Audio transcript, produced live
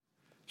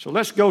So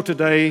let's go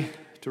today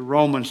to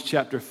Romans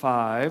chapter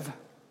 5.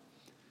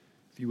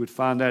 If you would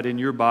find that in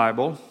your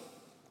Bible.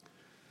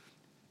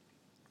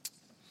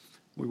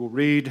 We will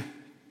read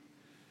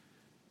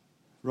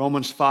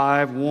Romans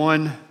 5,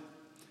 1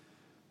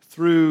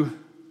 through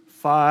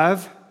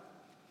 5.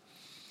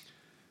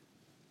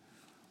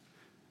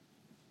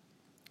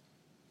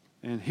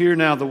 And hear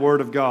now the word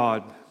of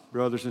God,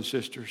 brothers and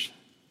sisters.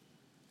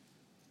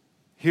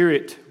 Hear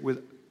it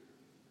with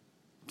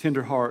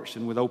tender hearts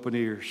and with open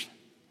ears.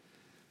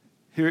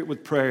 Hear it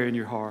with prayer in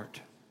your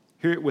heart.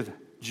 Hear it with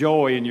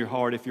joy in your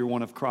heart if you're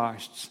one of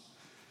Christ's,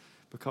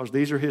 because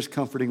these are His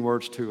comforting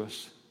words to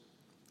us.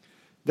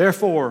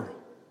 Therefore,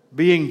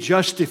 being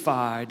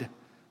justified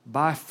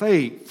by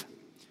faith,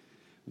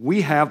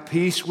 we have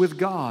peace with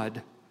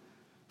God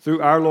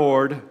through our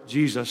Lord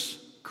Jesus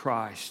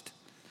Christ,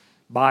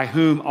 by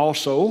whom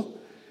also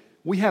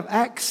we have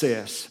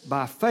access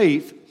by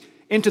faith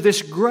into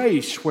this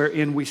grace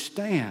wherein we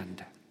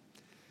stand,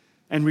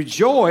 and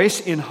rejoice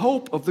in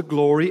hope of the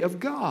glory of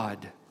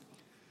God.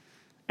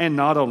 And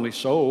not only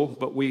so,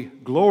 but we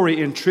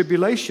glory in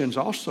tribulations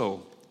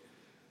also,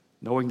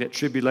 knowing that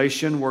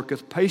tribulation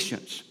worketh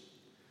patience,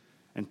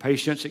 and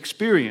patience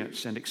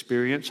experience, and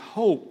experience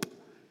hope.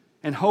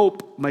 And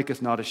hope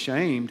maketh not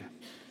ashamed,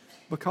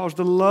 because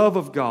the love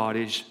of God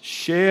is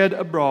shed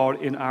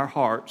abroad in our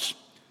hearts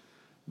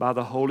by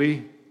the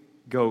Holy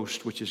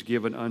Ghost, which is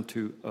given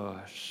unto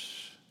us.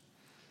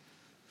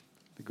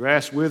 The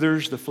grass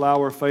withers, the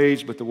flower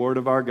fades, but the word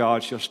of our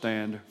God shall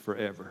stand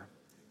forever.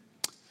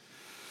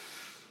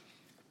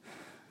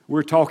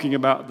 We're talking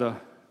about the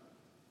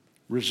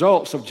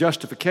results of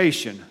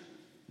justification.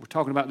 We're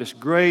talking about this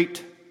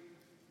great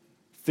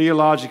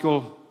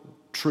theological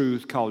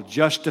truth called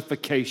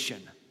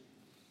justification,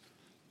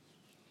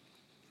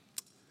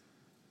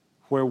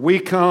 where we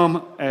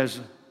come as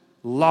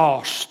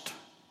lost,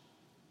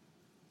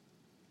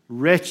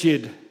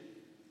 wretched,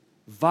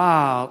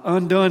 vile,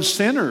 undone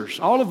sinners,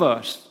 all of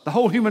us, the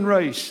whole human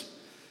race.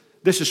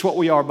 This is what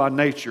we are by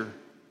nature.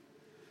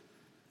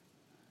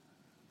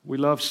 We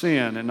love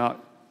sin and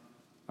not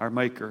our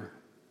Maker.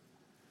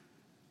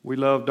 We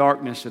love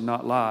darkness and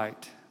not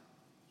light.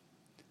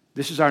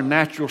 This is our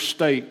natural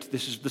state.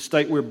 This is the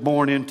state we're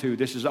born into.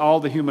 This is all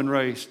the human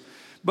race.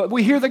 But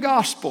we hear the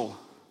gospel.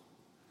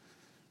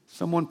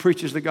 Someone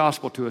preaches the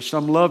gospel to us.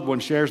 Some loved one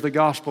shares the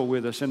gospel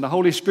with us. And the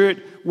Holy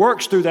Spirit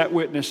works through that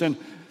witness.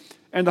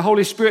 And the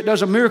Holy Spirit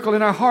does a miracle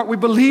in our heart. We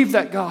believe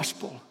that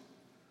gospel.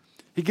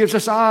 He gives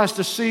us eyes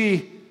to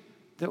see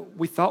that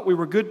we thought we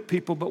were good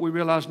people, but we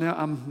realize now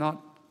I'm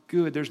not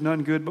good. There's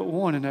none good but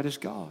one, and that is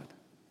God.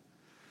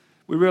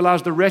 We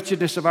realize the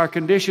wretchedness of our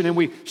condition, and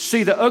we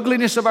see the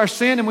ugliness of our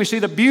sin, and we see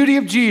the beauty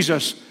of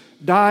Jesus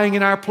dying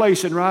in our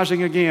place and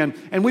rising again.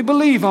 And we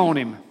believe on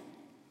Him.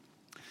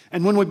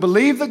 And when we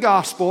believe the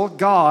gospel,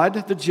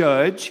 God, the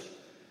judge,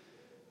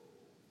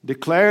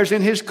 declares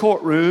in His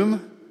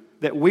courtroom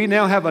that we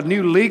now have a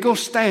new legal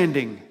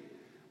standing.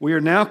 We are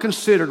now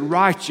considered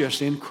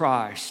righteous in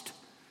Christ.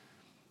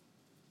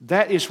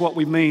 That is what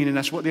we mean, and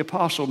that's what the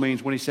apostle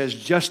means when he says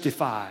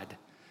justified.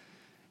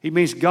 He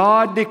means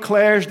God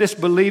declares this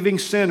believing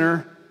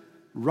sinner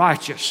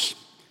righteous,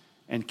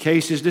 and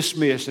case is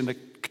dismissed, and the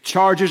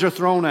charges are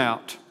thrown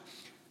out,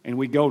 and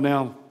we go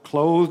now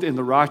clothed in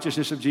the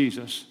righteousness of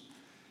Jesus.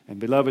 And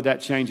beloved,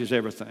 that changes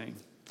everything.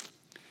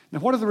 Now,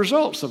 what are the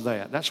results of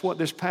that? That's what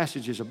this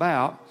passage is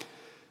about.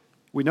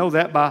 We know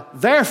that by,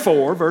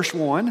 therefore, verse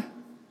 1,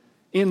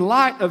 in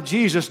light of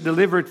Jesus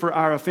delivered for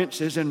our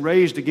offenses and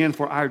raised again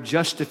for our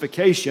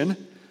justification,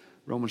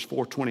 Romans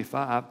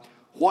 4:25,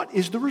 what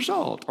is the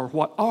result, or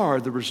what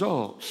are the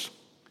results?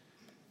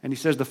 And he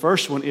says the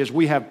first one is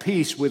we have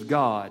peace with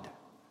God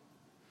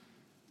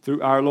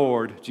through our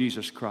Lord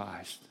Jesus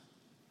Christ.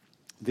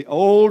 The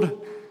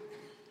old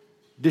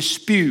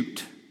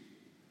dispute,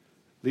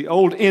 the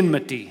old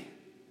enmity,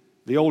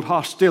 the old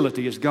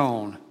hostility is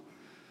gone.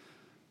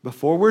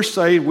 Before we're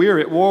saved, we're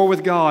at war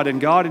with God, and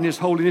God in His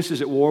holiness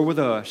is at war with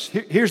us.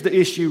 Here's the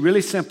issue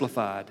really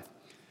simplified.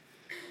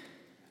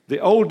 The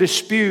old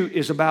dispute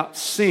is about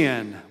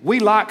sin. We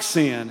like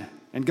sin,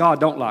 and God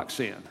don't like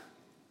sin.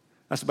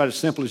 That's about as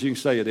simple as you can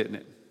say it, isn't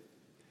it?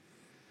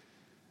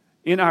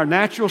 In our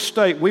natural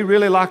state, we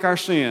really like our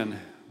sin.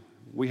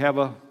 We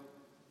have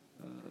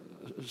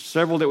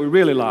several that we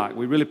really like.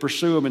 We really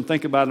pursue them and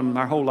think about them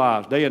our whole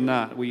lives, day and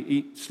night. We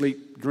eat,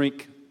 sleep,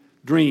 drink,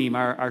 dream,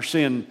 our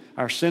sin,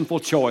 our sinful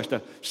choice,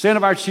 the sin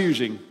of our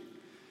choosing.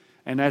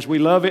 And as we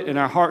love it and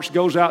our hearts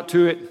goes out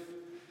to it,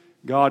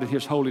 God in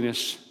His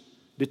holiness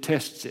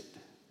detests it.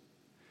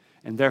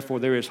 And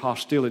therefore there is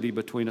hostility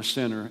between a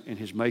sinner and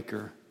his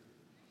Maker.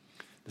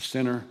 The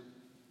sinner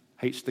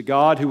hates the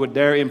God who would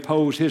dare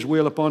impose His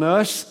will upon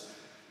us,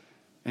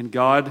 and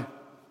God,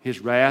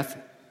 His wrath,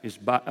 is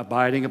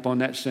abiding upon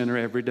that sinner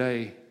every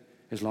day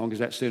as long as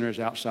that sinner is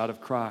outside of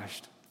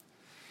Christ.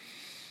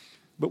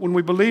 But when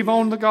we believe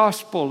on the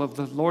gospel of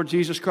the Lord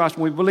Jesus Christ,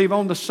 when we believe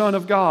on the Son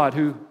of God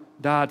who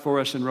died for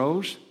us and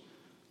rose,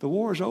 the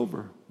war is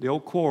over. The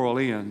old quarrel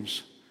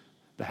ends.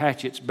 The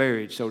hatchet's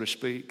buried, so to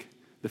speak.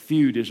 The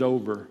feud is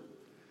over.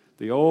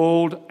 The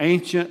old,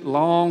 ancient,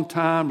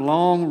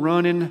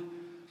 long-running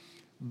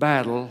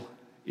battle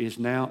is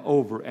now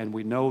over, and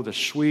we know the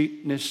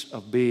sweetness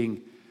of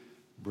being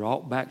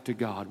brought back to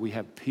God. We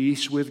have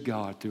peace with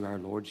God through our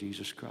Lord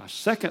Jesus Christ.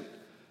 Second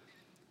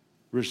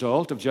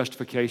result of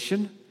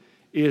justification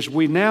is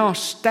we now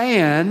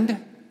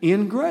stand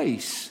in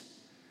grace.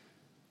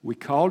 We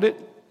called it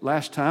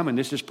last time, and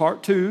this is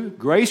part 2,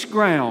 grace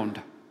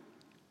ground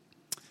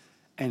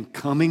and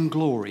coming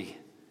glory.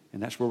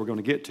 And that's where we're going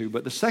to get to.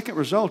 But the second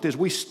result is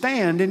we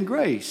stand in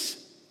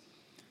grace.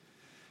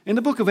 In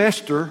the book of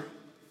Esther,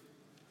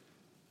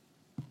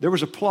 there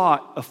was a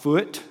plot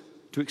afoot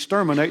to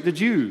exterminate the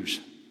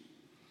Jews.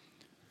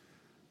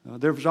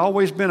 There's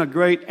always been a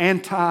great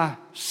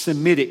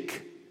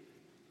anti-Semitic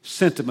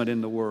sentiment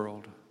in the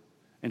world,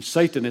 and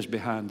Satan is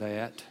behind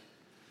that.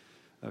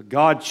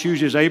 God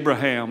chooses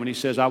Abraham, and he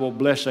says, I will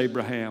bless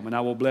Abraham, and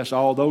I will bless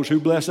all those who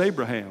bless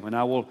Abraham, and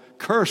I will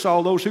curse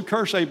all those who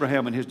curse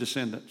Abraham and his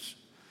descendants.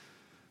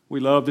 We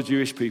love the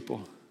Jewish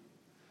people.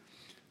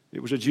 It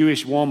was a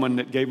Jewish woman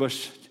that gave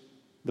us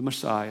the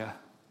Messiah,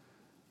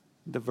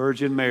 the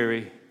Virgin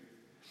Mary.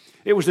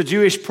 It was the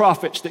Jewish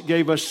prophets that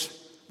gave us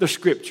the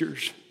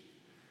Scriptures.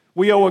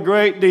 We owe a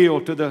great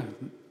deal to the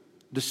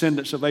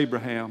descendants of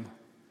Abraham.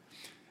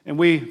 And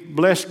we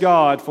bless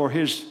God for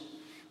his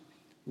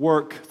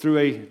work through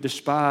a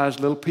despised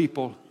little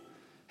people.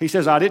 He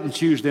says, I didn't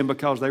choose them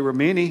because they were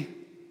many.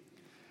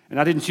 And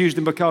I didn't choose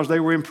them because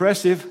they were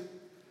impressive.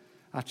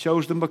 I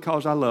chose them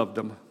because I loved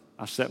them.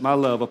 I set my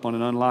love upon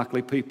an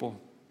unlikely people.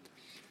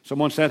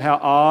 Someone said, how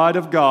odd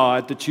of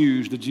God to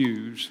choose the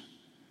Jews.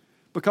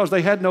 Because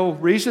they had no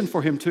reason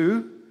for him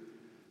to.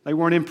 They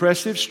weren't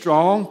impressive,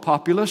 strong,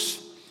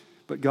 populous.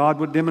 But God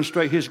would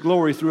demonstrate his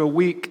glory through a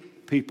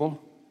weak people,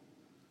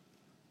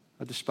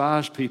 a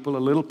despised people, a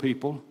little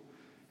people.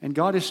 And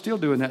God is still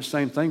doing that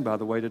same thing, by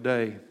the way,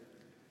 today.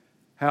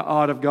 How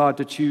odd of God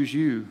to choose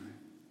you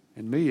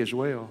and me as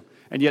well.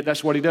 And yet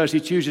that's what he does. He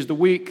chooses the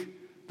weak,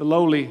 the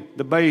lowly,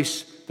 the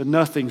base, the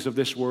nothings of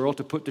this world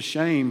to put to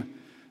shame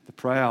the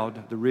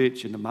proud, the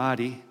rich, and the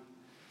mighty.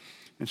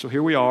 And so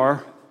here we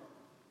are,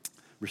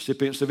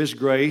 recipients of his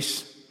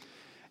grace.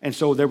 And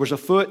so there was a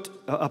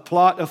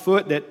plot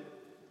afoot that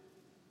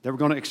they were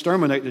going to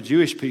exterminate the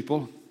Jewish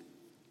people.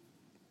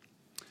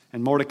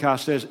 And Mordecai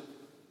says,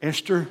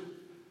 Esther,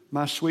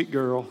 my sweet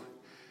girl,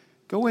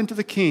 go into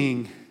the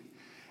king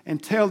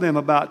and tell them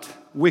about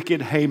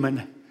wicked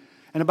Haman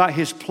and about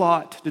his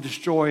plot to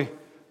destroy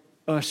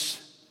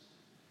us.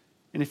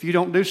 And if you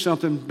don't do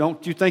something,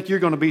 don't you think you're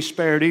going to be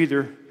spared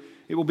either.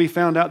 It will be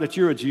found out that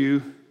you're a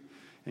Jew,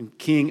 and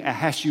King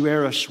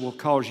Ahasuerus will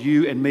cause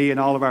you and me and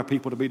all of our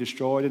people to be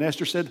destroyed. And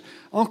Esther said,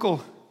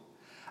 Uncle,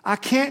 I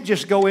can't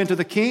just go into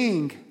the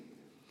king,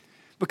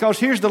 because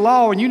here's the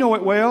law, and you know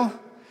it well.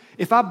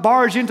 If I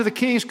barge into the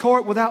king's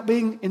court without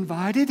being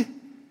invited,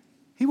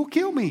 he will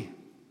kill me.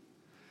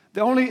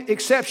 The only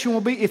exception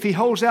will be if he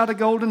holds out a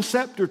golden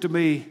scepter to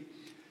me.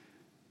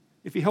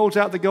 If he holds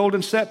out the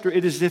golden scepter,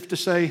 it is as if to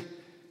say,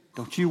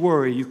 don't you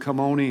worry, you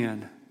come on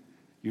in.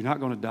 You're not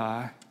going to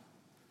die.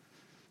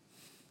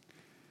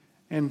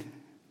 And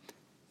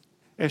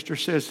Esther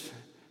says,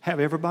 have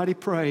everybody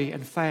pray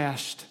and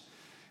fast,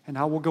 and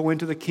I will go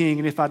into the king,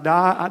 and if I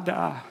die, I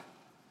die.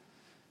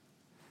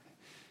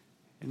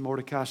 And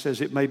Mordecai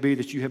says, it may be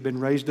that you have been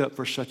raised up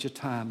for such a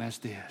time as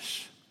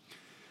this.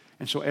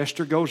 And so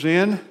Esther goes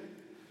in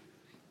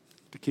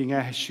to King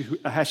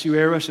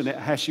Ahasuerus, and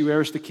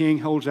Ahasuerus the king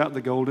holds out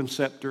the golden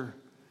scepter,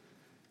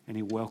 and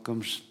he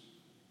welcomes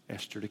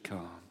Esther to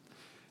come.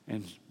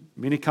 And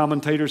many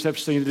commentators have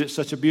seen it. It's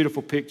such a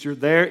beautiful picture.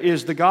 There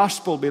is the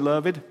gospel,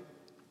 beloved.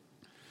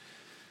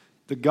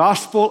 The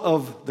gospel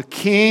of the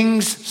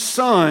king's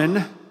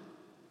son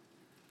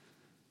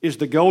is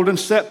the golden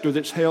scepter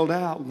that's held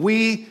out.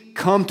 We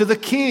come to the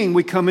king.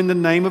 We come in the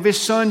name of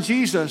his son,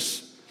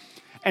 Jesus.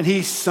 And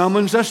he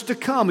summons us to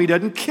come. He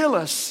doesn't kill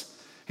us.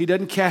 He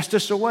doesn't cast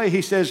us away.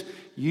 He says,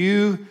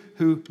 you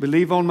who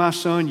believe on my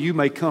son, you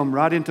may come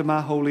right into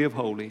my holy of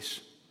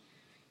holies.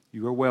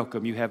 You are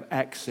welcome. You have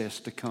access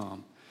to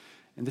come.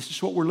 And this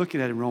is what we're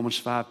looking at in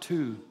Romans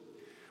 5:2.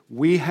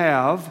 We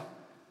have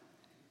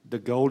the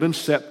golden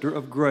scepter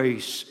of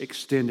grace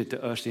extended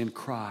to us in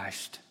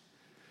Christ.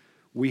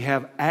 We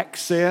have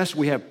access,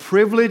 we have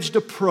privileged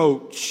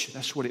approach.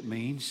 That's what it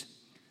means.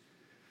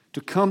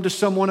 To come to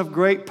someone of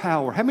great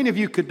power. How many of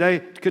you could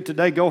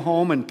today go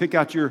home and pick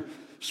out your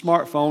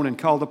smartphone and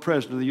call the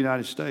President of the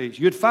United States?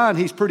 You'd find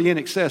he's pretty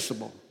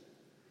inaccessible.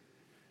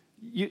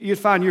 You'd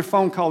find your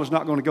phone call is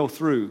not going to go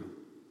through.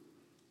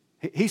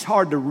 He's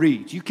hard to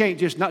reach. You can't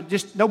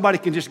nobody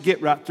can just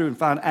get right through and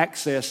find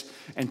access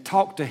and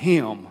talk to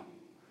him. Well,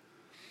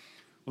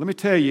 let me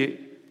tell you,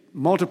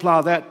 multiply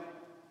that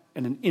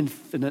in an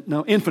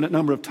infinite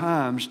number of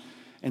times,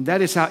 and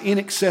that is how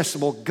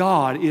inaccessible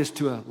God is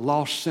to a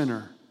lost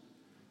sinner.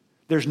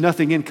 There's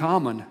nothing in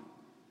common.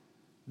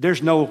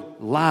 There's no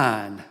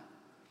line.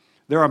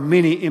 There are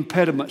many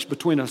impediments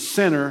between a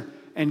sinner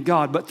and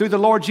God, but through the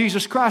Lord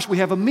Jesus Christ, we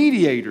have a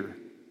mediator.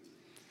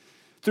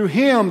 Through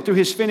him, through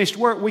his finished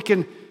work, we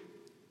can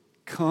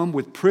come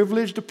with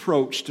privileged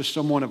approach to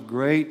someone of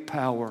great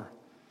power.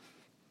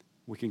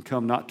 We can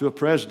come not to a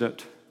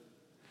president.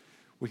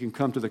 We can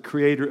come to the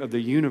creator of the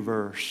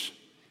universe.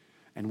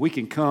 And we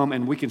can come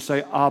and we can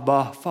say,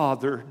 Abba,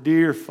 Father,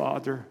 dear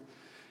Father.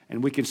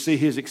 And we can see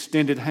his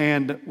extended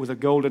hand with a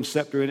golden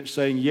scepter in it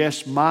saying,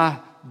 yes, my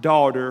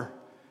daughter,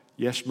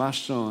 yes, my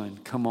son,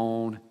 come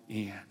on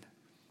in.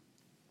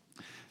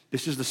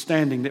 This is the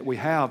standing that we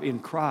have in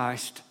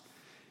Christ.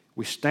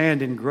 We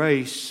stand in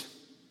grace.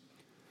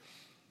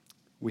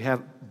 We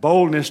have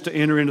boldness to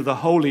enter into the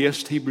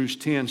holiest, Hebrews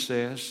 10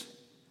 says.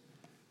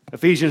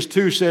 Ephesians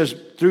 2 says,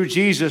 through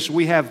Jesus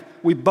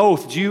we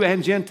both, Jew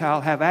and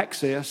Gentile, have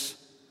access.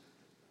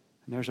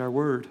 And there's our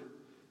word,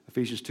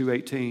 Ephesians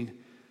 2:18.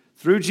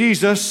 Through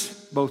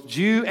Jesus, both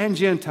Jew and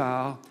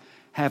Gentile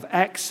have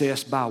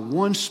access by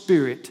one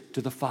Spirit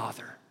to the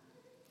Father.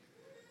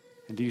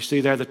 And do you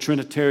see there the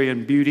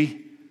Trinitarian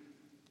beauty?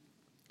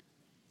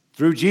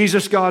 Through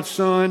Jesus, God's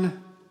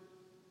Son,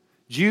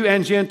 Jew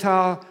and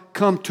Gentile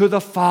come to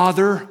the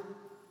Father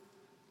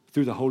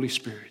through the Holy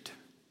Spirit.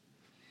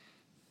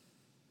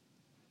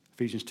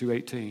 Ephesians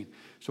 2:18.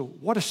 So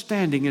what a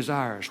standing is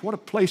ours. What a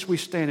place we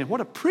stand in.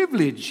 What a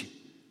privilege.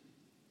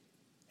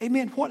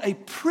 Amen. What a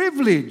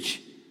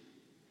privilege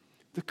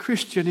the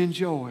Christian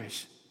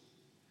enjoys.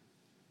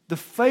 The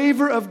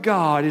favor of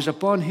God is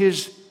upon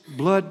his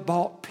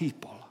blood-bought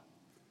people.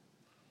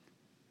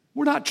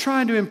 We're not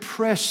trying to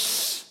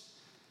impress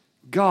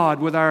God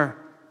with our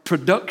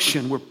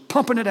production. We're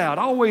pumping it out,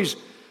 always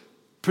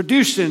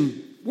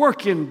producing,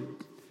 working,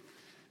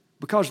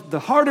 because the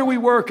harder we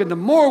work and the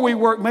more we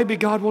work, maybe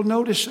God will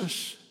notice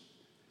us.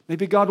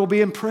 Maybe God will be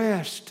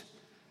impressed.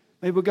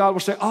 Maybe God will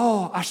say,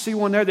 oh, I see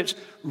one there that's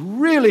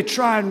really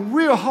trying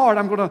real hard.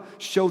 I'm going to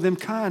show them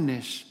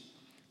kindness.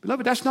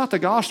 Beloved, that's not the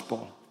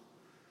gospel.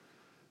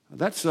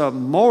 That's a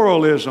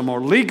moralism or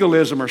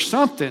legalism or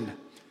something.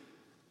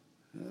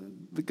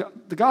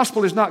 The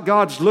gospel is not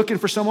God's looking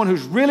for someone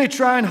who's really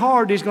trying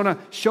hard. He's going to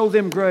show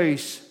them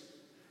grace.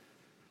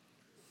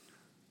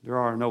 There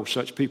are no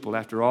such people,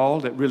 after all,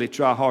 that really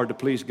try hard to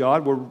please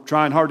God. We're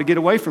trying hard to get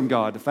away from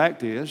God, the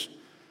fact is.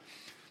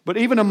 But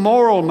even a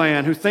moral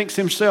man who thinks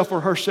himself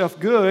or herself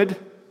good,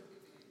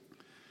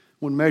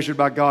 when measured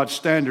by God's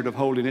standard of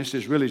holiness,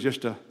 is really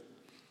just a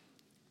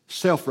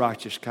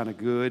self-righteous kind of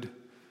good,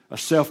 a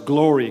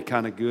self-glory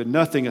kind of good.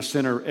 Nothing a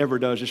sinner ever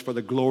does is for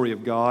the glory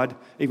of God,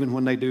 even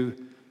when they do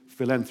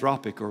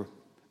philanthropic or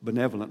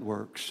benevolent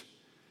works.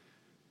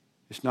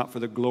 It's not for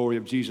the glory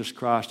of Jesus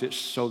Christ. It's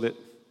so that,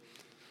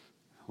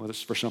 well,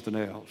 it's for something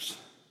else.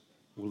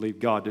 We'll leave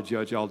God to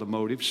judge all the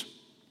motives.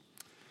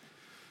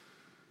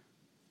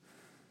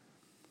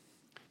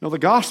 No, the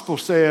gospel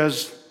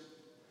says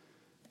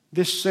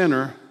this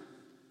sinner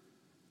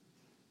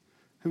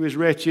who is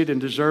wretched and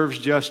deserves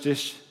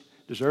justice,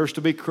 deserves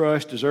to be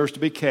crushed, deserves to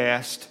be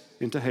cast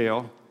into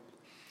hell,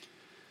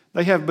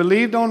 they have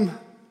believed on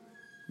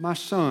my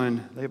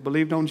Son. They have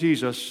believed on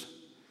Jesus.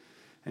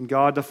 And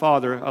God the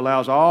Father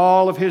allows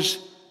all of his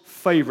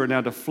favor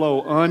now to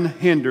flow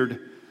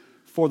unhindered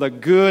for the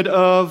good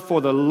of, for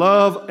the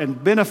love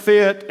and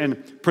benefit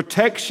and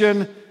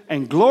protection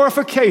and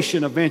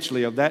glorification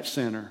eventually of that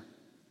sinner.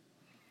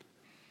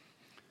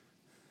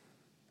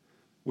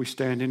 We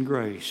stand in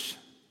grace,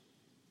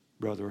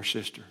 brother or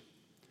sister.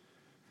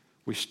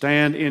 We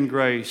stand in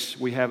grace.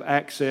 We have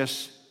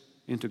access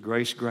into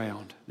grace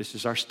ground. This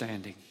is our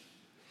standing.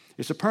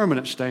 It's a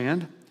permanent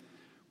stand.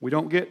 We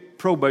don't get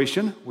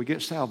probation, we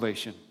get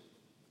salvation.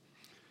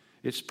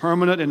 It's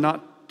permanent and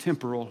not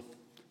temporal.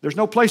 There's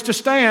no place to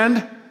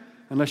stand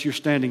unless you're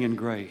standing in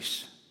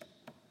grace.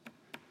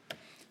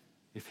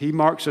 If he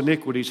marks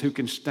iniquities, who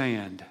can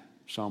stand?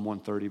 Psalm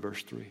 130,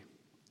 verse 3.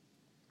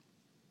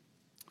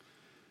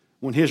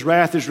 When his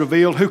wrath is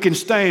revealed, who can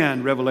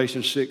stand?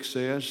 Revelation 6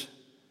 says.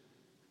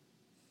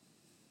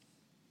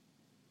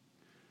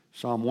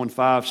 Psalm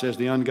 1:5 says,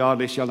 the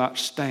ungodly shall not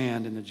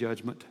stand in the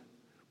judgment.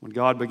 When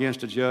God begins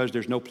to judge,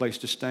 there's no place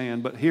to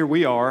stand. But here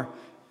we are,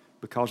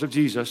 because of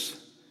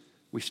Jesus,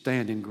 we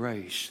stand in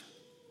grace.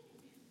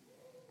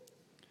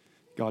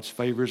 God's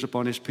favor is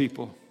upon his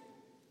people.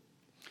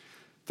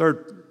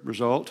 Third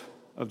result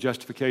of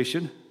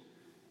justification,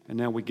 and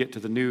now we get to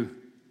the new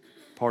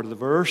part of the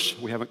verse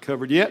we haven't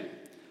covered yet.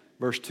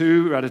 Verse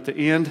 2, right at the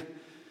end.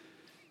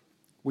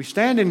 We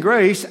stand in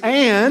grace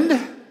and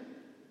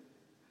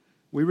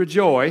we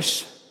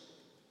rejoice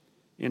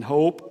in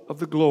hope of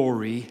the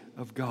glory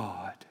of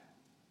God.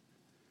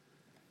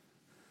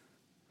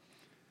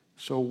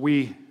 So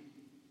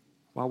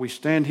while we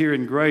stand here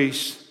in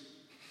grace,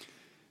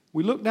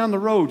 we look down the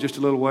road just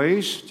a little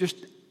ways, just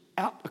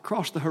out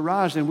across the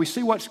horizon. We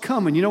see what's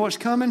coming. You know what's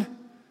coming?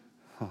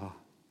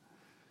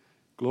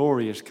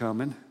 Glory is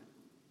coming.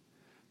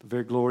 The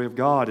very glory of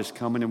God is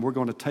coming, and we're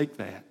going to take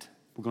that.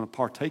 We're going to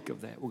partake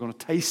of that. We're going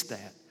to taste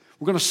that.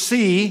 We're going to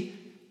see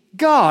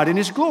God in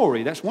his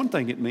glory. That's one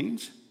thing it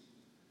means.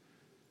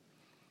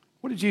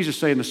 What did Jesus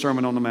say in the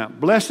Sermon on the Mount?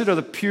 Blessed are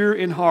the pure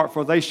in heart,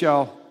 for they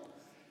shall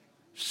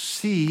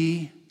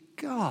see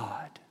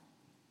God.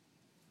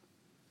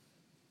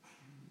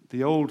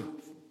 The old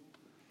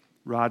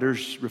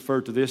Writers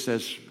refer to this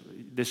as,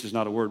 this is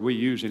not a word we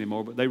use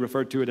anymore, but they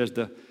refer to it as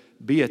the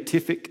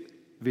beatific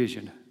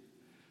vision.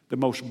 The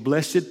most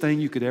blessed thing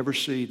you could ever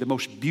see, the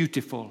most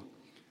beautiful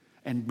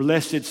and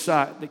blessed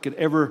sight that could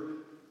ever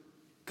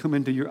come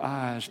into your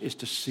eyes is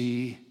to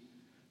see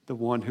the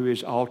one who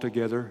is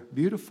altogether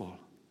beautiful,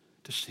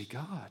 to see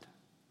God.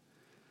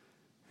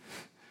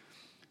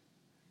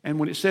 And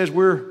when it says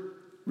we're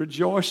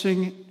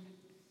rejoicing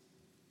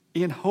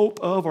in hope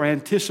of or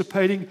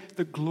anticipating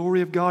the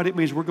glory of God, it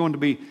means we're going to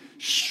be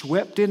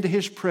swept into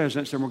His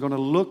presence and we're going to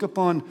look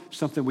upon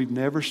something we've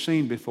never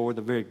seen before,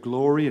 the very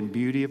glory and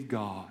beauty of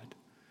God.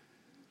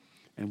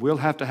 And we'll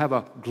have to have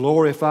a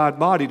glorified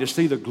body to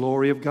see the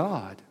glory of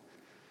God.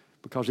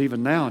 Because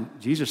even now,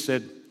 Jesus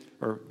said,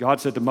 or God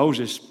said to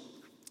Moses,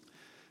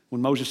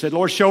 when Moses said,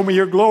 Lord, show me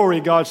your glory,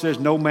 God says,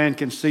 no man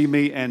can see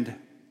me and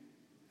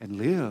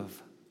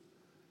live.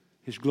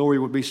 His glory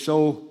would be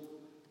so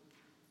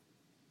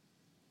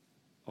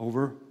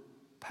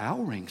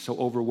overpowering, so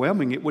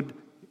overwhelming, it would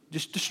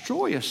just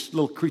destroy us,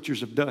 little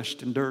creatures of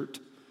dust and dirt.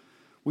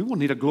 We will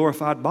need a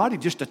glorified body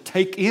just to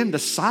take in the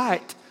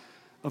sight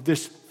of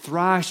this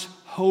thrice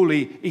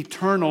holy,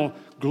 eternal,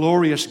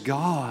 glorious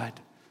God.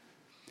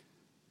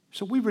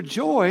 So we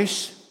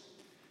rejoice.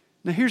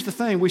 Now here's the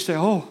thing, we say,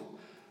 oh,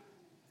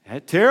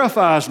 it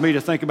terrifies me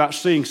to think about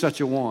seeing such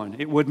a one.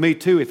 It would me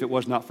too if it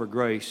was not for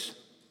grace.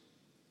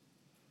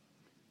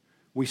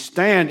 We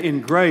stand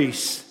in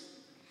grace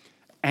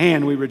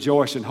and we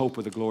rejoice in hope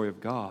of the glory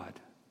of God.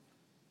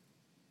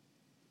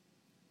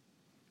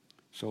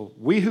 So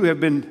we who have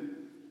been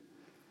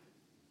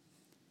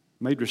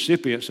made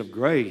recipients of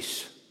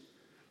grace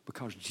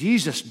because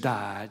Jesus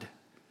died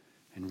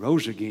and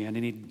rose again,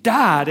 and He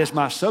died as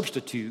my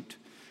substitute,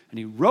 and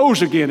He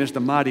rose again as the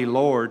mighty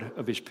Lord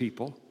of His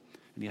people,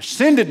 and He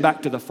ascended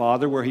back to the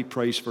Father where He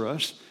prays for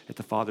us at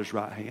the Father's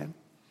right hand.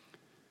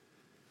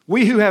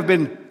 We who have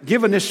been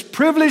given this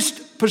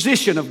privileged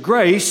position of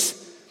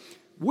grace,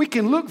 we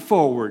can look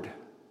forward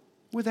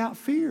without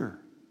fear.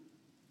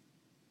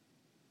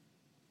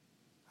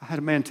 I had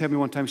a man tell me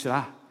one time, he said,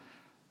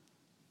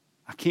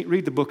 I can't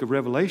read the book of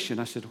Revelation.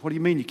 I said, what do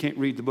you mean you can't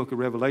read the book of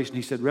Revelation?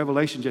 He said,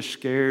 Revelation just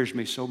scares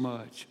me so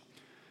much.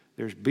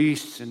 There's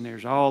beasts and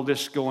there's all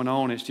this going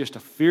on. It's just a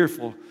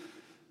fearful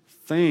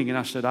thing. And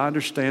I said, I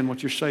understand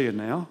what you're saying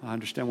now. I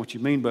understand what you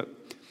mean. But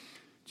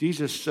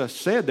Jesus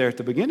said there at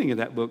the beginning of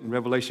that book in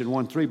Revelation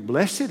 1:3,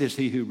 blessed is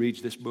he who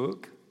reads this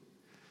book.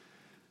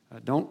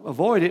 Don't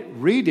avoid it.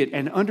 Read it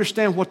and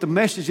understand what the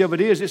message of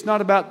it is. It's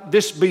not about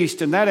this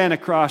beast and that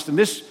Antichrist and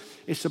this.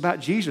 It's about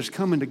Jesus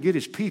coming to get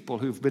His people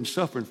who've been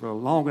suffering for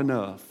long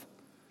enough.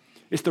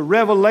 It's the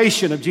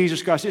revelation of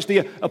Jesus Christ. It's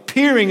the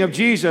appearing of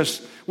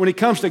Jesus when He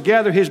comes to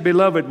gather His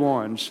beloved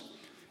ones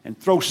and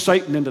throw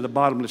Satan into the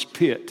bottomless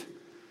pit.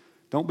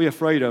 Don't be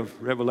afraid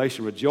of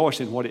Revelation.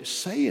 Rejoice in what it's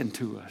saying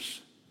to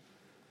us.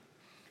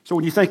 So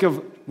when you think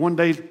of one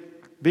day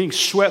being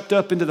swept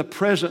up into the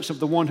presence of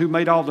the one who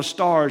made all the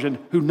stars and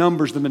who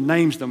numbers them and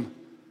names them,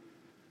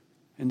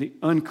 and the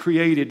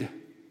uncreated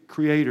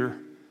Creator,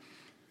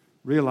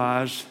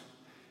 realize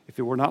if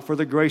it were not for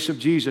the grace of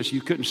Jesus,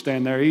 you couldn't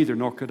stand there either,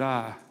 nor could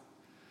I.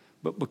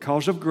 But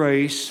because of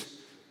grace,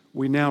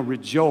 we now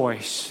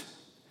rejoice.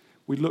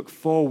 We look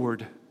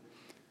forward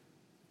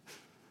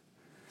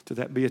to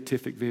that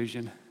beatific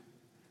vision,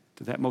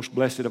 to that most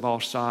blessed of all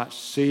sights,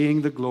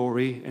 seeing the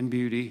glory and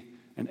beauty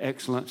and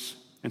excellence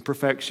and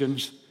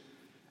perfections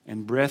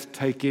and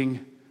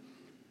breathtaking,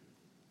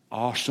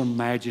 awesome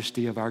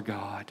majesty of our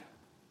God.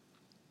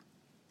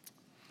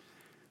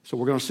 So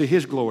we're going to see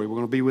His glory. We're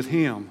going to be with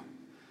Him.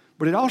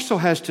 But it also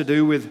has to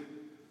do with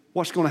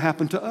what's going to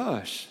happen to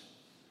us.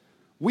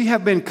 We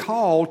have been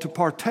called to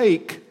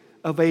partake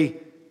of a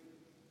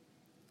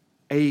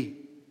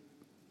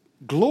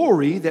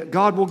glory that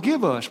God will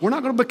give us. We're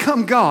not going to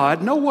become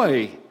God. No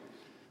way.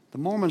 The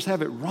Mormons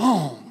have it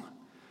wrong.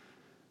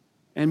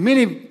 And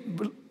many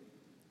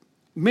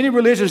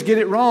religions get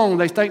it wrong.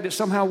 They think that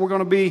somehow we're going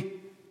to be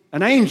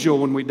an angel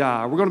when we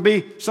die. We're going to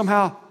be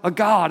somehow a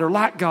God or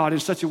like God in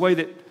such a way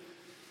that,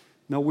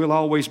 no, we'll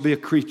always be a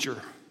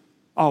creature.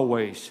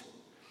 Always.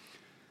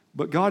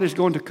 But God is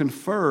going to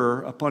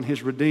confer upon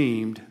His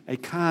redeemed a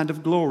kind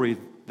of glory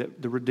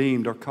that the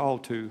redeemed are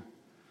called to.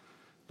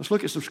 Let's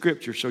look at some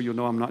scripture so you'll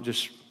know I'm not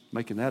just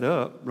making that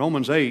up.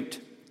 Romans 8.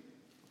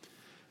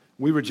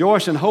 We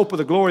rejoice in hope of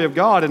the glory of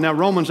God. And now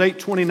Romans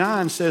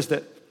 8:29 says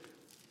that,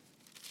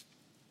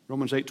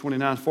 Romans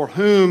 8:29, for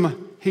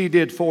whom He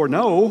did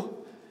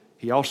foreknow,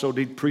 He also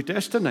did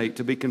predestinate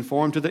to be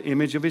conformed to the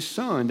image of His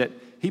Son, that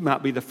He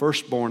might be the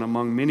firstborn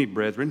among many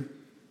brethren.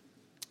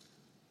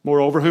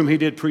 Moreover, whom He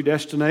did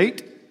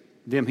predestinate,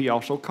 them He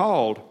also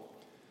called.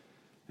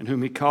 And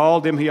whom He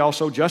called, them He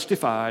also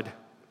justified.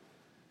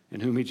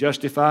 And whom He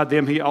justified,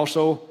 them He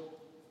also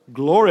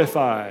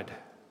glorified.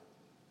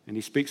 And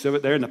He speaks of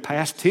it there in the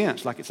past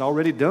tense, like it's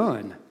already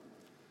done.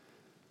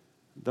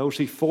 Those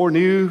He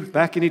foreknew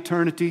back in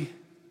eternity,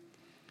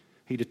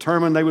 He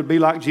determined they would be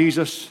like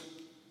Jesus.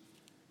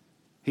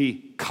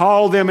 He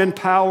called them in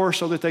power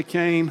so that they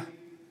came.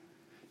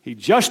 He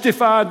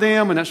justified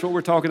them, and that's what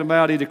we're talking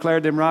about. He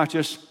declared them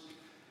righteous.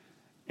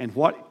 And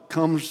what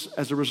comes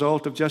as a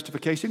result of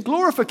justification?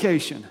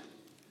 Glorification.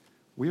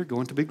 We are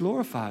going to be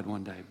glorified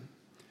one day.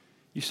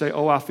 You say,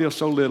 oh, I feel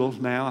so little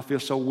now. I feel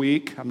so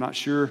weak. I'm not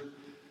sure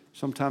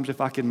sometimes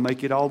if I can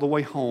make it all the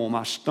way home.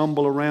 I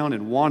stumble around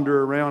and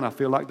wander around. I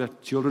feel like the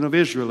children of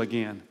Israel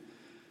again.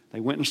 They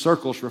went in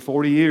circles for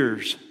 40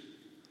 years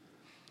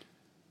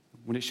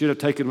when it should have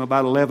taken them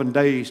about 11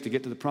 days to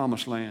get to the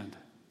promised land.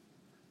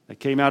 They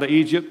came out of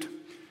Egypt.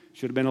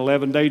 Should have been an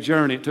 11-day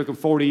journey. It took them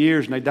 40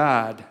 years and they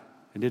died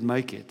and didn't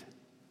make it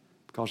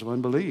because of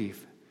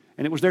unbelief.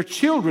 And it was their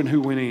children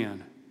who went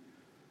in.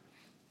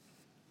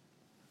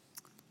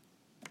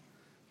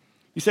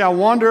 You say, I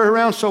wander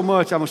around so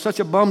much. I'm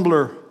such a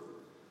bumbler.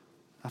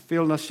 I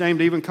feel ashamed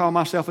to even call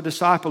myself a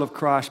disciple of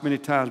Christ many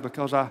times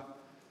because I'm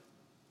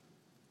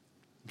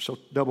so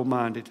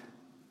double-minded,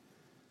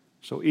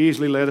 so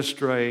easily led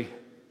astray,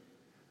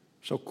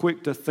 so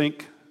quick to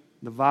think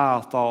the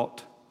vile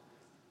thought,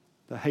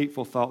 the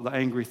hateful thought, the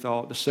angry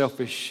thought, the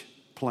selfish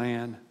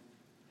plan.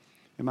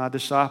 Am I a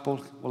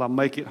disciple? Will I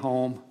make it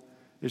home?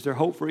 Is there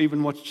hope for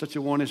even such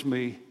a one as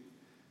me?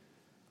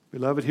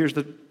 Beloved, here's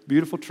the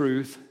beautiful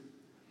truth.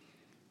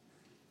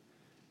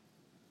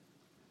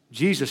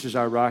 Jesus is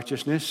our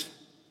righteousness.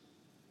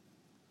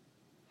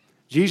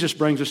 Jesus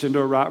brings us into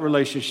a right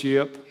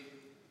relationship.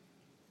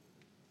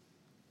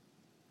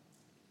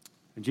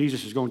 And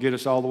Jesus is going to get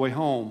us all the way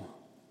home.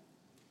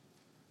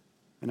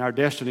 And our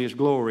destiny is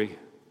glory.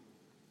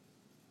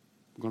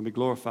 We're going to be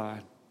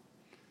glorified.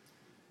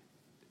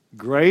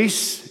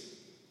 Grace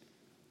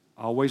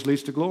always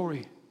leads to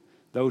glory.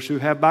 Those who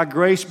have by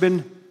grace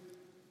been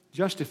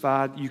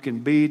justified, you can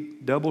be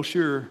double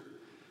sure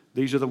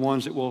these are the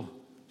ones that will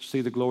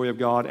see the glory of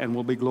God and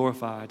will be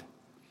glorified.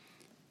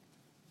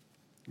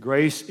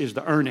 Grace is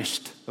the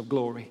earnest of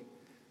glory.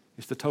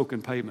 It's the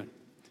token payment.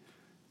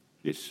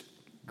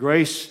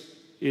 Grace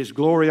is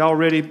glory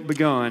already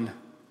begun.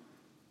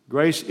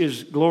 Grace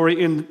is glory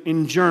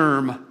in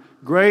germ.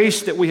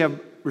 Grace that we have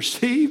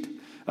received.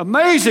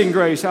 Amazing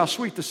grace, how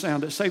sweet the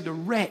sound that saved a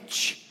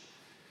wretch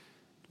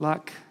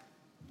like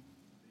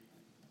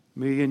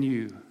me and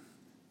you.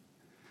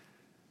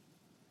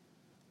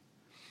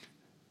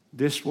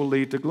 This will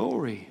lead to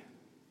glory.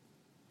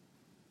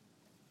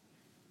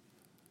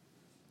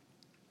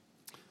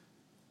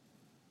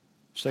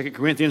 Second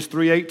Corinthians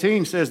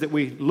 3:18 says that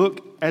we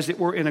look as it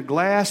were in a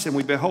glass and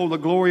we behold the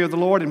glory of the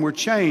Lord and we're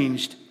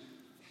changed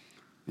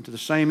into the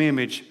same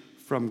image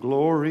from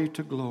glory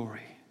to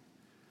glory.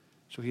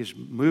 So He is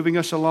moving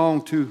us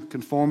along to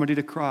conformity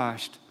to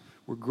Christ.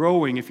 We're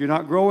growing. If you're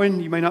not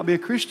growing, you may not be a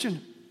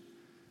Christian.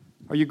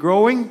 Are you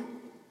growing?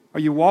 Are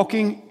you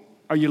walking?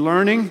 Are you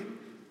learning?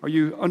 Are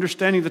you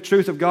understanding the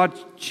truth of God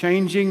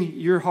changing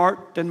your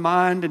heart and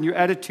mind and your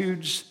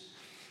attitudes?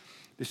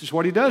 This is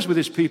what He does with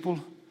His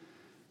people.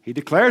 He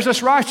declares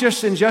us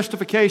righteous in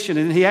justification,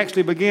 and He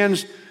actually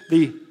begins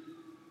the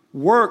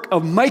work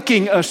of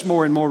making us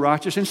more and more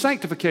righteous in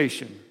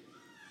sanctification.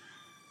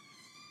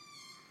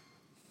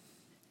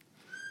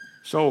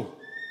 So,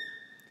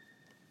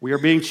 we are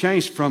being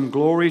changed from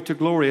glory to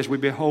glory as we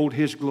behold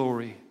His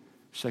glory.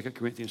 2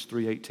 Corinthians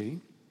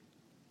 3:18.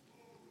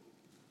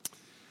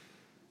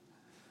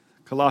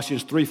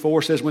 Colossians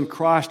 3:4 says, when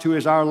Christ, who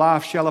is our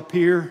life, shall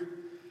appear,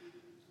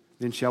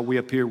 then shall we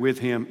appear with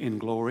Him in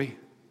glory.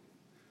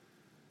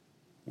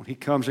 When He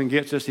comes and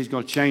gets us, He's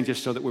going to change us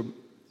so that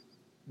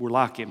we're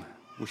like Him.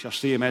 We shall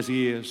see Him as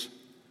He is.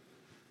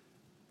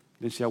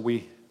 Then shall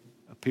we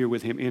appear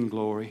with Him in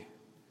glory.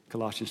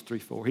 Colossians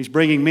 3:4. He's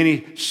bringing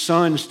many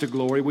sons to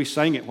glory. We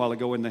sang it a while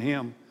ago in the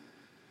hymn.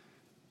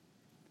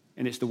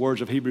 And it's the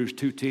words of Hebrews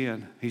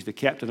 2:10. He's the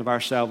captain of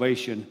our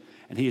salvation,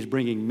 and He is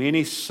bringing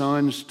many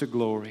sons to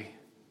glory.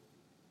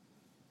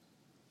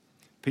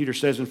 Peter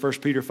says in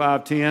 1 Peter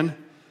 5:10,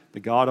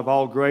 the God of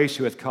all grace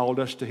who hath called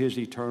us to His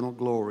eternal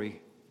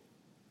glory.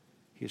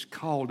 He has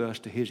called us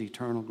to His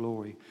eternal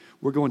glory.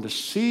 We're going to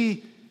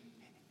see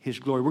His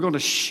glory. We're going to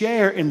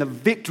share in the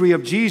victory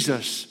of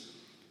Jesus,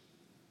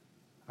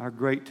 our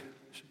great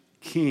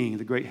King,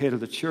 the great head of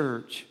the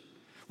church.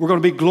 We're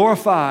going to be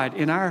glorified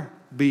in our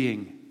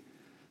being.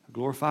 A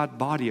glorified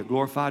body, a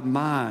glorified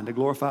mind, a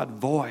glorified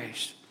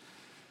voice,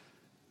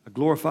 a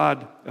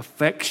glorified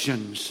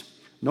affections.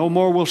 No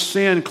more will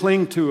sin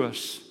cling to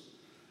us.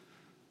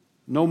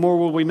 No more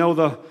will we know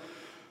the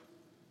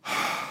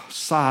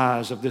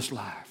sighs of this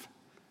life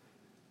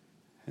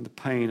and the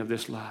pain of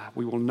this life.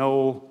 We will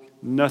know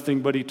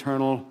nothing but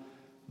eternal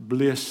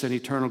bliss and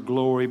eternal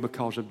glory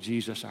because of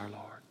Jesus our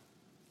Lord.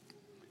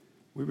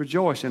 We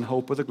rejoice in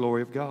hope of the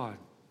glory of God.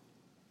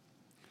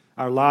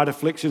 Our light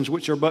afflictions,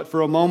 which are but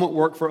for a moment,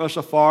 work for us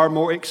a far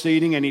more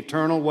exceeding and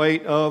eternal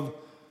weight of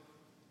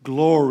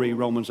glory,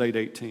 Romans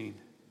 8:18.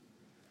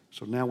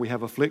 So now we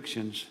have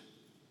afflictions,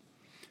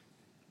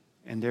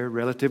 and they're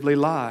relatively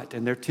light,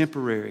 and they're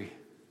temporary,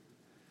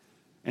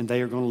 and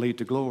they are going to lead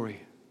to glory.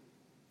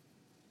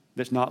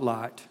 That's not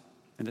light,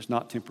 and it's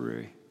not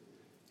temporary.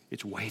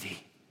 It's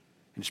weighty,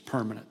 and it's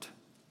permanent.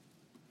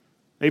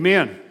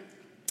 Amen.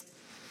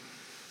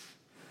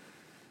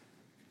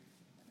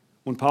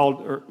 When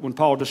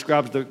Paul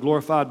describes the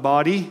glorified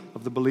body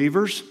of the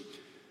believers,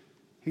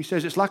 he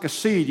says it's like a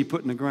seed you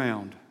put in the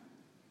ground.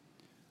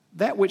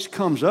 That which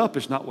comes up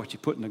is not what you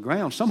put in the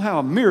ground. Somehow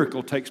a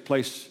miracle takes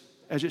place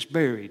as it's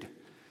buried.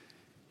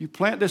 You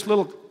plant this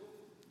little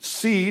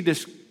seed,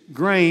 this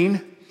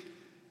grain,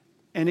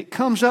 and it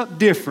comes up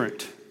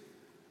different,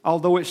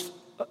 although it's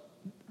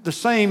the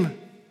same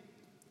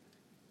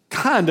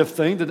kind of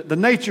thing. The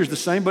nature is the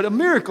same, but a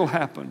miracle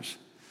happens.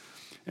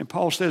 And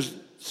Paul says,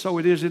 so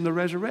it is in the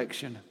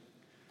resurrection.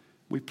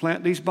 We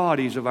plant these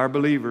bodies of our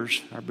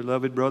believers, our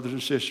beloved brothers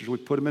and sisters. We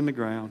put them in the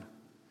ground.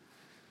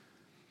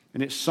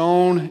 And it's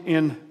sown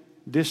in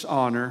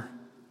dishonor,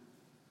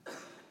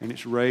 and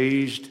it's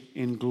raised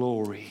in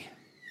glory.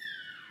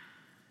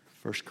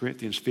 1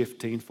 Corinthians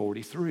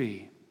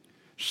 15:43.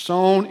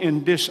 Sown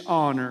in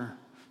dishonor,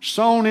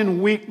 sown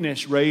in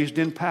weakness, raised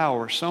in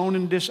power, sown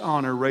in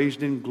dishonor,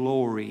 raised in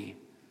glory.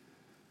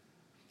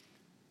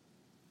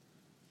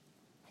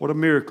 What a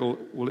miracle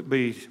will it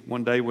be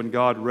one day when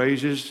God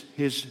raises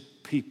His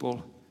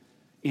people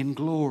in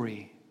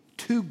glory,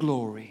 to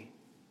glory.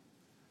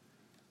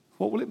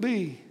 What will it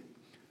be?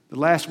 The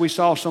last we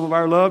saw some of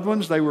our loved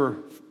ones, they were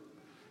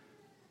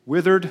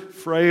withered,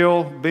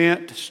 frail,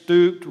 bent,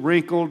 stooped,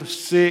 wrinkled,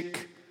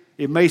 sick,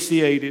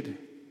 emaciated,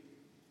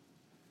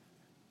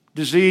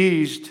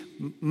 diseased,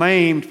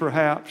 maimed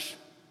perhaps.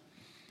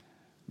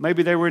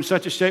 Maybe they were in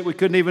such a shape we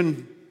couldn't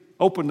even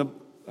open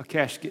a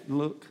casket and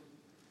look.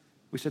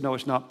 We said, no,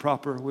 it's not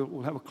proper.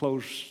 We'll have a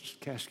closed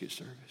casket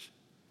service.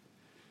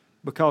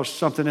 Because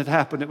something had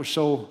happened that was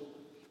so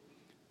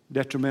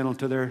detrimental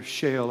to their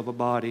shell of a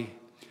body.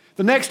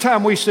 The next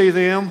time we see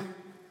them,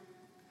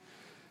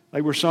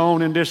 they were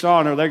sown in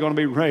dishonor. They're going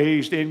to be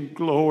raised in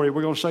glory.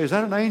 We're going to say, is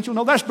that an angel?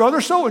 No, that's brother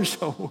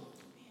so-and-so.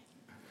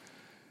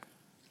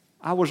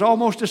 I was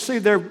almost to see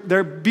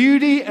their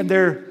beauty and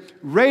their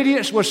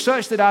radiance was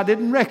such that I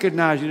didn't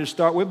recognize you to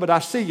start with, but I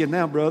see you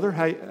now, brother.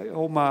 Hey,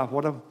 oh my,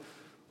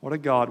 what a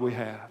God we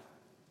have.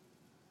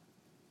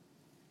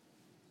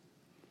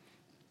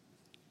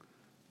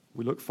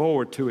 We look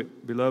forward to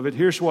it, beloved.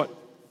 Here's what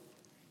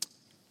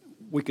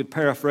we could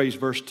paraphrase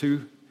verse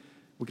 2.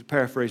 We could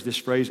paraphrase this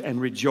phrase, and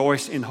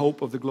rejoice in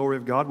hope of the glory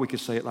of God. We could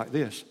say it like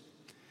this.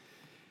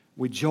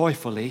 We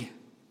joyfully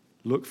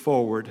look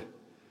forward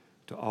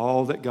to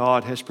all that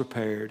God has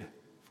prepared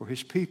for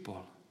His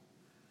people.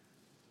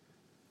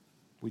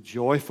 We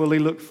joyfully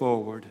look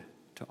forward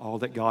to all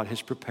that God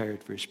has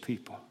prepared for His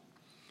people.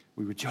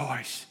 We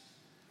rejoice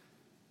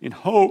in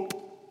hope.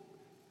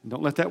 And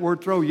don't let that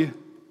word throw you.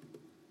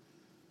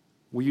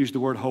 We use the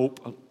word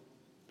hope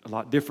a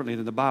lot differently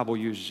than the Bible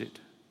uses it.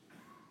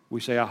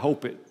 We say, I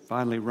hope it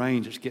finally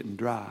rains, it's getting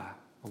dry.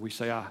 Or we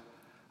say, I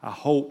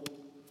hope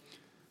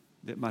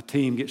that my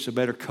team gets a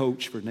better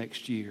coach for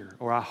next year.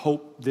 Or I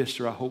hope this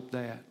or I hope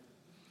that.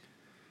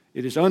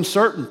 It is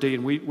uncertainty,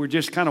 and we're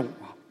just kind of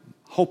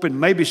hoping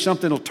maybe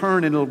something will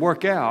turn and it'll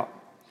work out.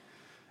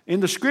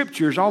 In the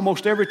Scriptures,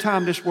 almost every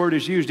time this word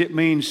is used, it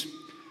means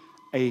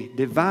a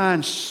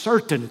divine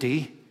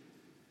certainty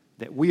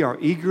that we are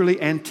eagerly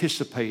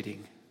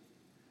anticipating.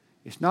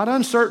 It's not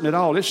uncertain at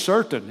all. It's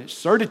certain. It's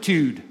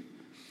certitude.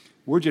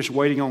 We're just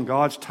waiting on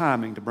God's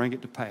timing to bring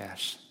it to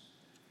pass.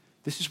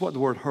 This is what the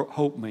word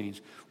hope means.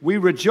 We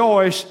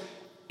rejoice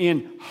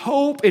in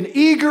hope, in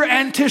eager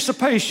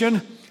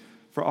anticipation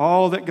for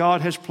all that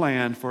God has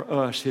planned for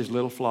us, His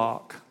little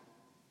flock.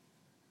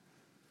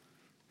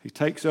 He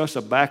takes us,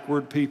 a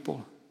backward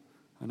people,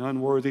 an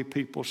unworthy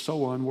people,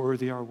 so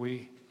unworthy are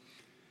we,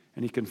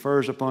 and He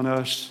confers upon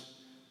us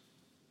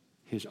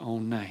His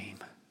own name.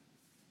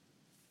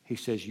 He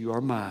says, you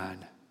are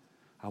mine.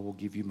 I will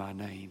give you my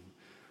name.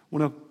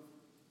 When an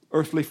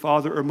earthly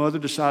father or mother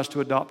decides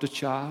to adopt a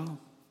child,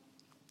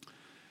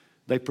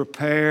 they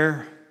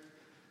prepare,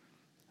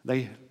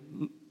 they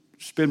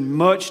spend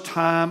much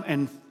time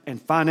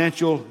and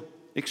financial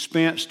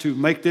expense to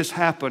make this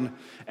happen.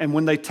 And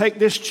when they take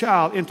this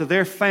child into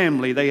their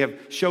family, they have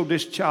showed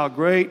this child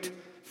great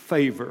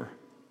favor,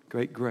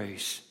 great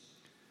grace.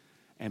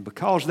 And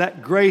because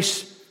that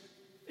grace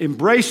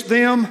embraced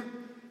them,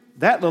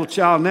 that little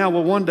child now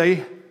will one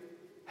day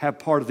have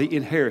part of the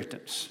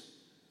inheritance.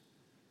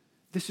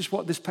 This is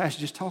what this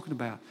passage is talking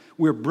about.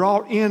 We're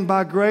brought in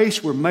by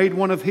grace. We're made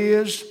one of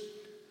His.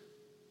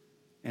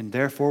 And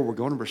therefore, we're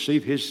going to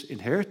receive His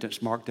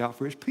inheritance marked out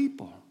for His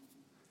people.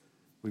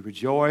 We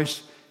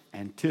rejoice,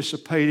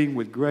 anticipating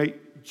with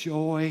great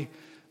joy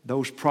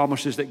those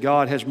promises that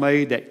God has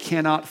made that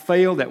cannot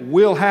fail, that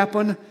will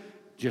happen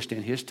just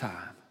in His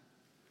time.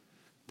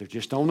 They're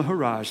just on the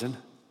horizon,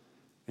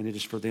 and it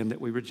is for them that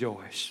we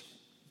rejoice.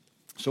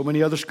 So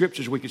many other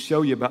scriptures we could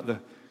show you about the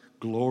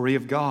glory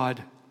of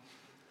God.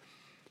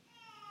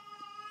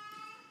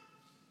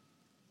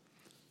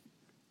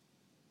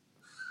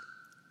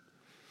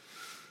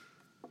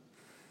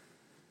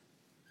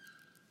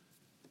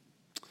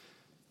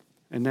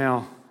 And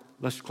now,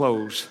 let's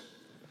close.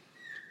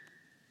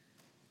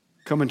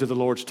 Coming to the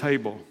Lord's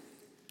table.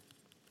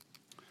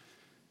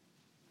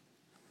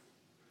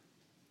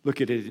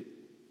 Look at it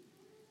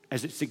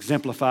as it's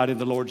exemplified in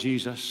the Lord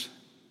Jesus.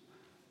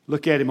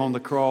 Look at him on the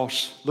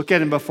cross. Look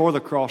at him before the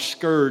cross,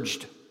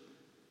 scourged,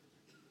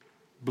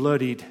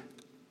 bloodied.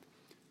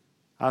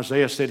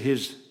 Isaiah said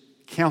his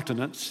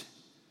countenance,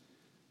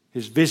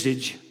 his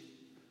visage,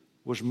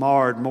 was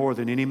marred more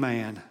than any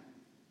man,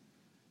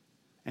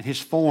 and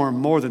his form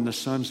more than the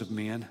sons of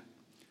men.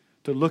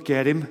 To look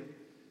at him,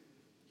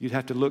 you'd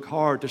have to look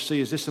hard to see,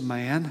 is this a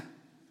man?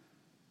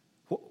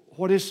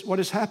 What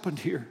has happened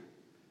here?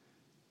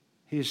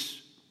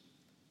 His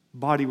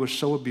body was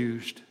so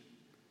abused.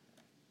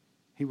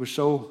 He was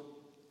so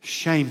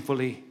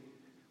shamefully,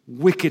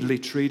 wickedly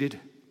treated.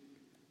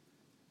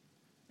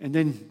 And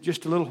then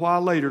just a little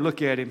while later,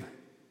 look at him.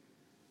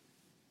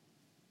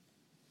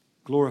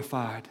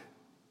 Glorified.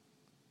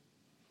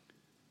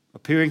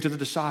 Appearing to the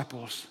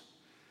disciples.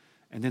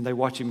 And then they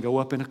watch him go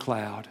up in a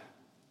cloud.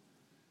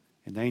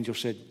 And the angel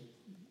said,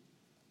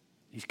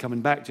 he's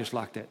coming back just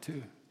like that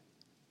too.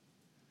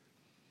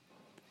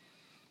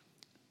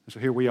 So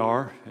here we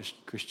are as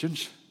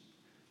Christians,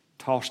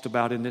 tossed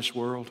about in this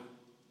world,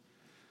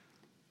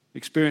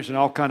 experiencing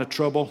all kind of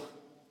trouble,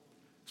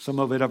 some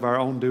of it of our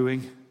own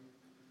doing,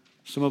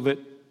 some of it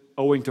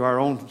owing to our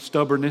own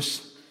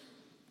stubbornness,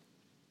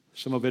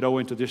 some of it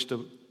owing to just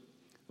a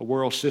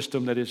world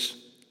system that is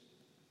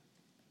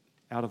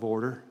out of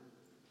order.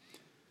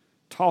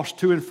 Tossed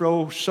to and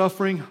fro,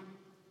 suffering,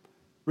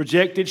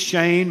 rejected,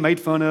 shamed, made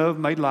fun of,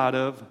 made light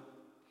of.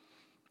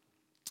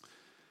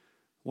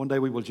 One day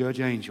we will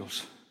judge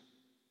angels.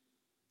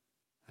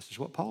 This is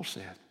what Paul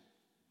said.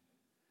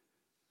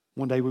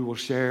 One day we will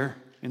share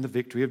in the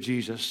victory of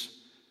Jesus.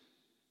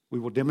 We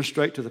will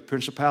demonstrate to the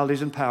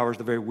principalities and powers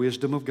the very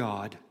wisdom of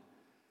God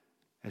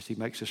as he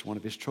makes us one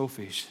of his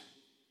trophies.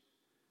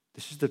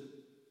 This is the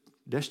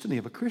destiny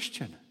of a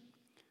Christian.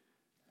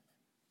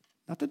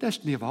 Not the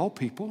destiny of all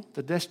people,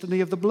 the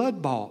destiny of the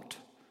blood-bought,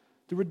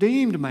 the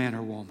redeemed man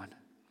or woman,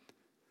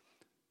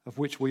 of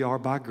which we are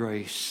by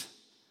grace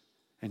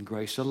and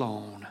grace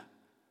alone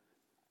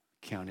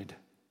counted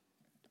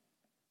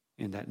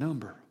in that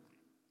number.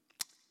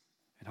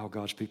 And all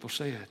God's people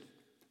said,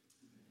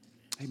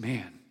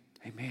 amen,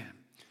 amen.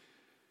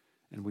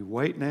 And we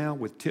wait now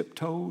with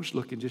tiptoes,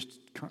 looking, just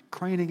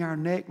craning our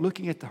neck,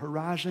 looking at the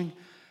horizon,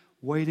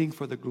 waiting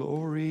for the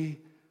glory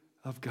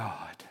of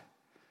God.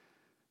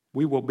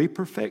 We will be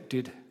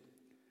perfected.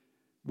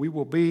 We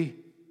will be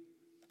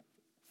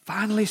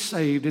finally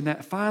saved in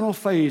that final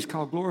phase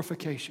called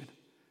glorification.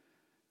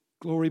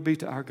 Glory be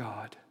to our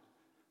God.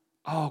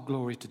 All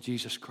glory to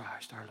Jesus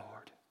Christ, our Lord.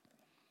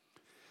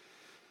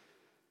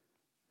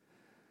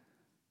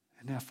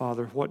 And now,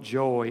 Father, what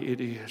joy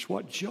it is.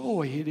 What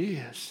joy it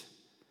is.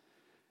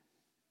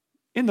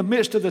 In the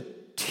midst of the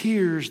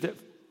tears that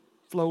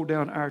flow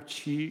down our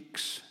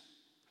cheeks,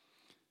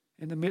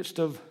 in the midst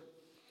of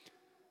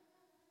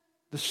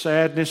the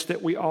sadness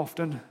that we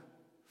often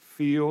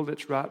feel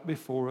that's right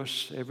before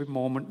us every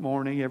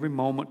morning, every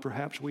moment,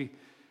 perhaps we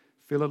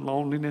feel a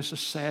loneliness, a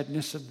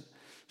sadness, and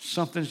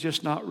something's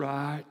just not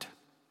right.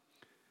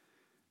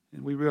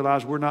 And we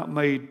realize we're not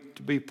made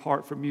to be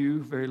apart from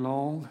you very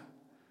long.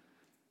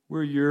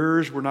 We're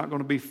yours. We're not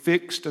going to be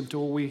fixed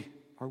until we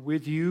are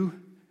with you.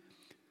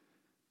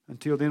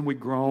 Until then, we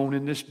groan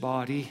in this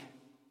body.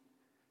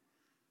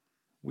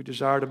 We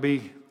desire to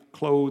be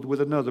clothed with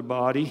another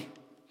body.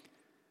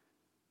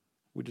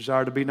 We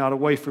desire to be not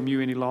away from you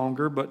any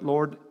longer. But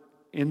Lord,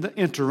 in the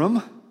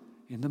interim,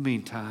 in the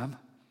meantime,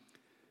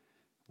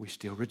 we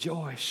still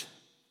rejoice,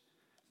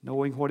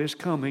 knowing what is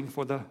coming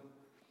for the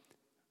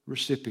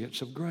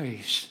recipients of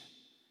grace,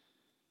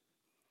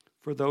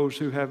 for those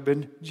who have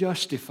been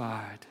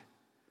justified,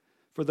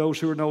 for those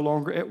who are no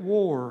longer at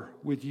war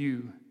with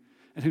you,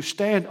 and who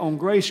stand on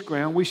grace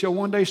ground. We shall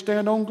one day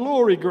stand on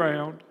glory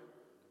ground.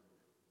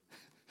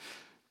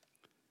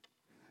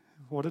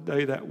 What a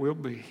day that will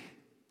be.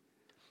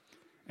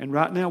 And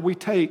right now we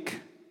take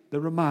the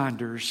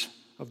reminders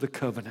of the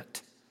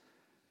covenant,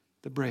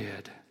 the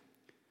bread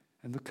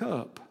and the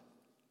cup.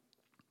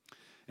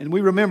 And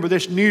we remember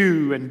this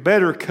new and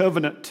better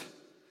covenant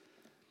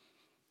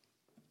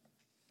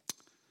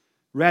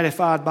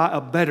ratified by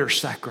a better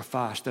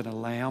sacrifice than a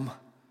lamb,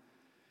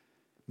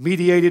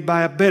 mediated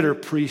by a better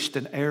priest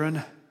than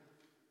Aaron,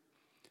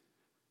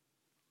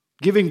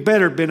 giving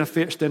better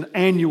benefits than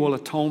annual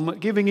atonement,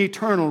 giving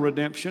eternal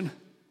redemption,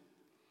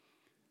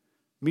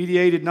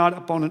 mediated not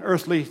upon an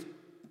earthly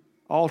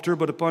altar,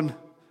 but upon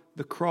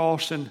the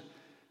cross, and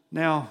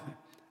now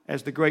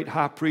as the great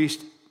high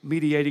priest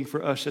mediating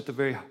for us at the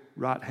very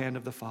right hand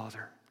of the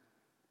Father.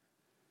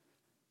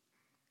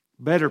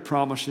 Better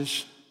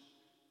promises.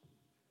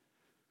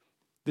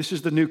 This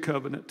is the new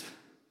covenant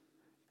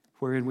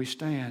wherein we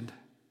stand.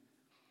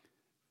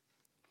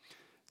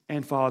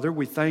 And Father,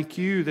 we thank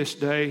you this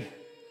day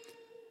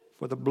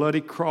for the bloody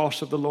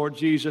cross of the Lord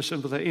Jesus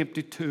and for the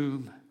empty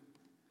tomb.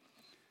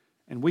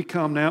 And we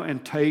come now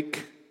and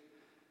take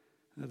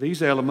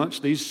these elements,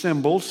 these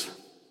symbols,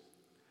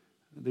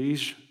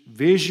 these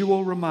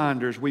visual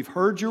reminders. We've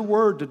heard your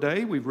word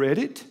today. We've read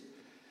it.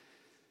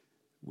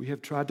 We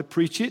have tried to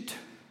preach it.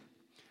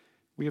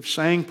 We have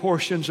sang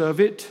portions of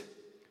it.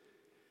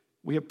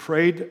 We have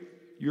prayed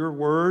your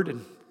word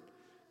and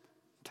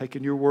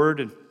taken your word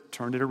and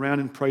turned it around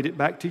and prayed it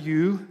back to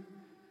you.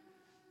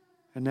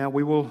 And now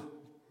we will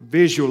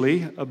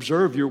visually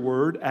observe your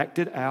word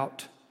acted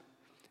out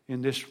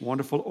in this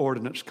wonderful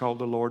ordinance called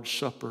the Lord's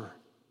Supper.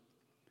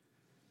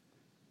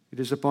 It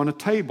is upon a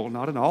table,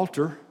 not an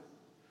altar.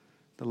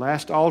 The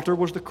last altar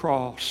was the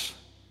cross.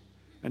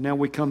 And now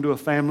we come to a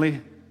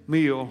family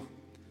meal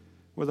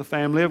where the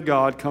family of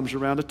God comes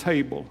around a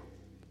table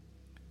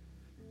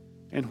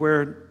and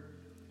where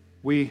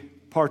we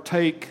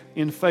partake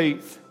in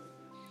faith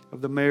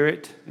of the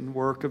merit and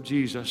work of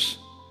Jesus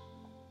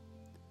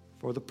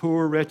for the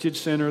poor, wretched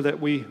sinner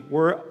that we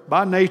were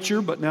by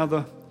nature, but now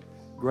the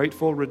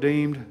grateful,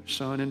 redeemed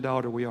son and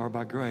daughter we are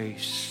by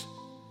grace.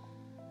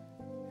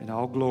 And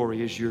all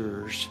glory is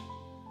yours,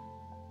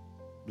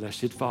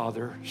 blessed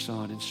Father,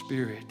 Son, and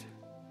Spirit.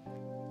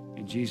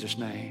 In Jesus'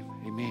 name,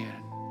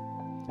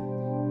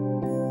 amen.